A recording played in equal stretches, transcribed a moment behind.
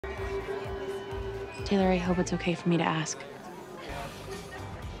Taylor, I hope it's okay for me to ask.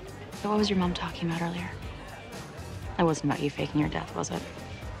 So what was your mom talking about earlier? That wasn't about you faking your death, was it?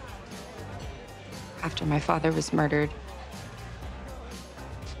 After my father was murdered,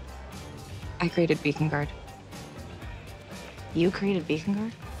 I created Beacon Guard You created Beacon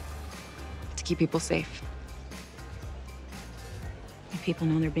Guard? to keep people safe. If people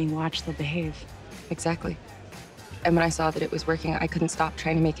know they're being watched, they'll behave. Exactly. And when I saw that it was working, I couldn't stop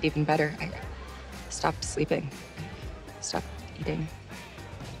trying to make it even better. I stopped sleeping. I stopped eating.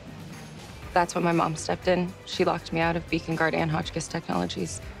 That's when my mom stepped in. She locked me out of Beacon Guard and Hotchkiss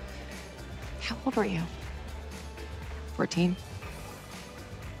Technologies. How old were you? 14.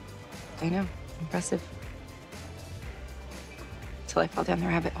 I know, impressive. Till I fell down the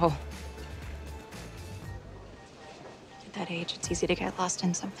rabbit hole. At that age, it's easy to get lost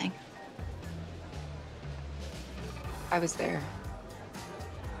in something. I was there.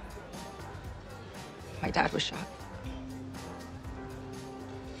 My dad was shot.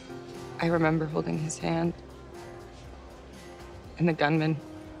 I remember holding his hand. And the gunman.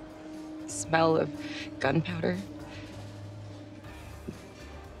 Smell of gunpowder.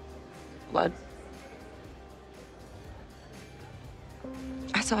 Blood.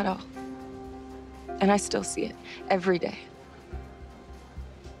 I saw it all. And I still see it every day.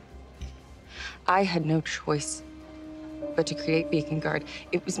 I had no choice but to create Beacon Guard.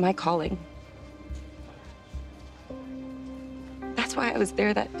 It was my calling. That's why I was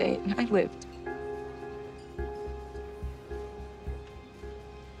there that day, and I lived.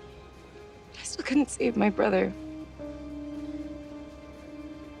 I still couldn't save my brother.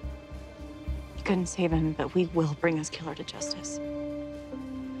 You couldn't save him, but we will bring this killer to justice.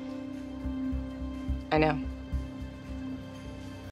 I know.